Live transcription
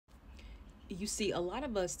You see, a lot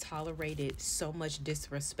of us tolerated so much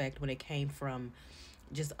disrespect when it came from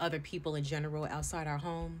just other people in general outside our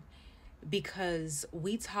home, because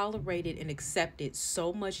we tolerated and accepted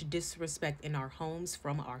so much disrespect in our homes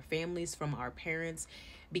from our families, from our parents,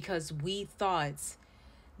 because we thought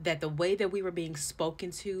that the way that we were being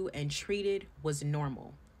spoken to and treated was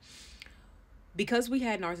normal. Because we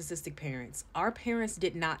had narcissistic parents, our parents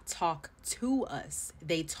did not talk to us,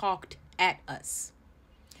 they talked at us.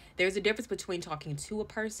 There's a difference between talking to a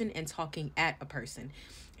person and talking at a person.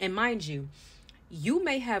 And mind you, you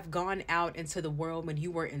may have gone out into the world when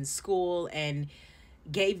you were in school and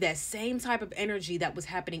gave that same type of energy that was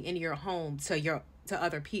happening in your home to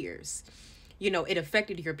other peers. It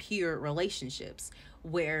affected your peer relationships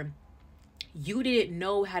where you didn't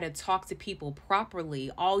know how to talk to people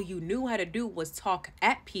properly. All you knew how to do was talk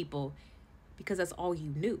at people because that's all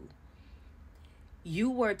you knew.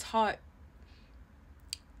 You were taught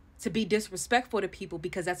to be disrespectful to people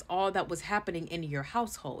because that's all that was happening in your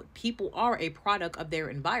household. People are a product of their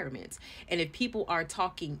environment. And if people are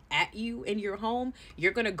talking at you in your home,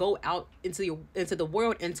 you're going to go out into the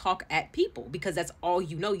world and talk at people because that's all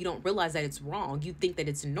you know. You don't realize that it's wrong. You think that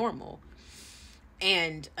it's normal.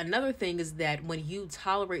 And another thing is that when you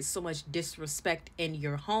tolerate so much disrespect in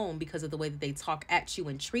your home because of the way that they talk at you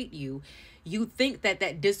and treat you, you think that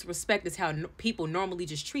that disrespect is how people normally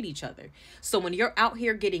just treat each other. So when you're out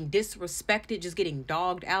here getting disrespected, just getting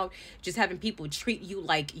dogged out, just having people treat you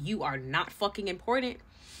like you are not fucking important,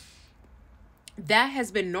 that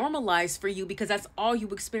has been normalized for you because that's all you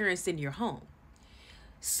experienced in your home.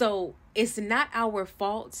 So it's not our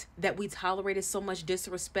fault that we tolerated so much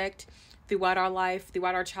disrespect throughout our life,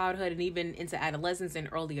 throughout our childhood, and even into adolescence and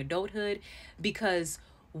early adulthood, because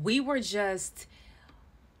we were just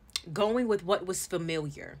going with what was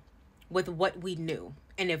familiar, with what we knew.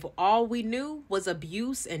 And if all we knew was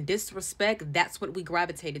abuse and disrespect, that's what we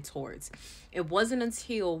gravitated towards. It wasn't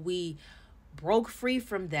until we broke free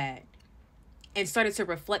from that and started to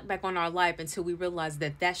reflect back on our life until we realized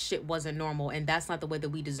that that shit wasn't normal and that's not the way that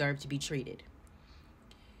we deserve to be treated.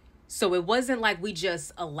 So it wasn't like we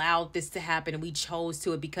just allowed this to happen and we chose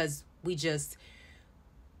to it because we just,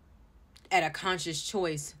 at a conscious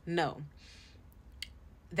choice. No.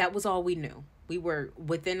 That was all we knew. We were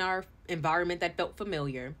within our environment that felt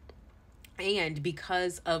familiar. And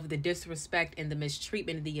because of the disrespect and the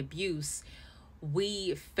mistreatment and the abuse,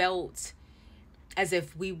 we felt as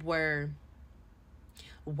if we were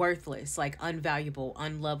worthless, like unvaluable,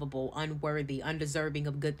 unlovable, unworthy, undeserving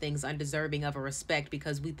of good things, undeserving of a respect,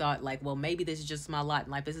 because we thought like, well, maybe this is just my lot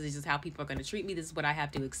in life. This is just how people are going to treat me. This is what I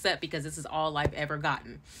have to accept because this is all I've ever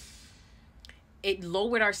gotten. It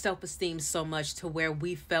lowered our self-esteem so much to where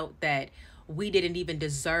we felt that we didn't even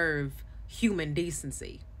deserve human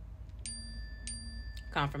decency.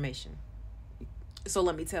 Confirmation. So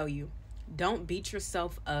let me tell you, don't beat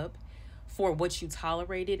yourself up for what you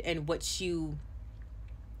tolerated and what you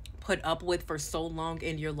put up with for so long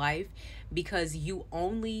in your life, because you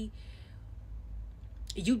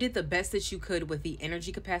did the best that you could with the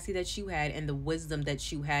energy capacity that you had and the wisdom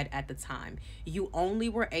that you had at the time. You only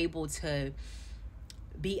were able to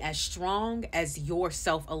be as strong as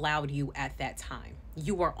yourself allowed you at that time.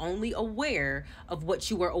 You were only aware of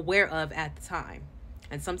what you were aware of at the time.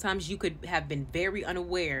 And sometimes you could have been very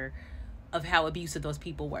unaware of how abusive those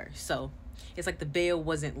people were. So it's like the veil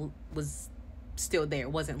was still there,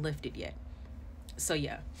 wasn't lifted yet. So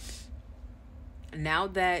yeah, now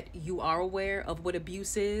that you are aware of what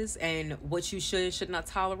abuse is and what you should and should not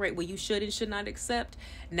tolerate, what you should and should not accept,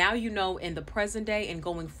 now you know in the present day and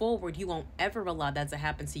going forward, you won't ever allow that to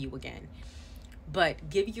happen to you again. But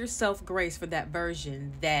give yourself grace for that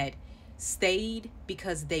version that stayed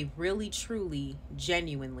because they really, truly,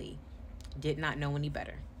 genuinely did not know any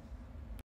better.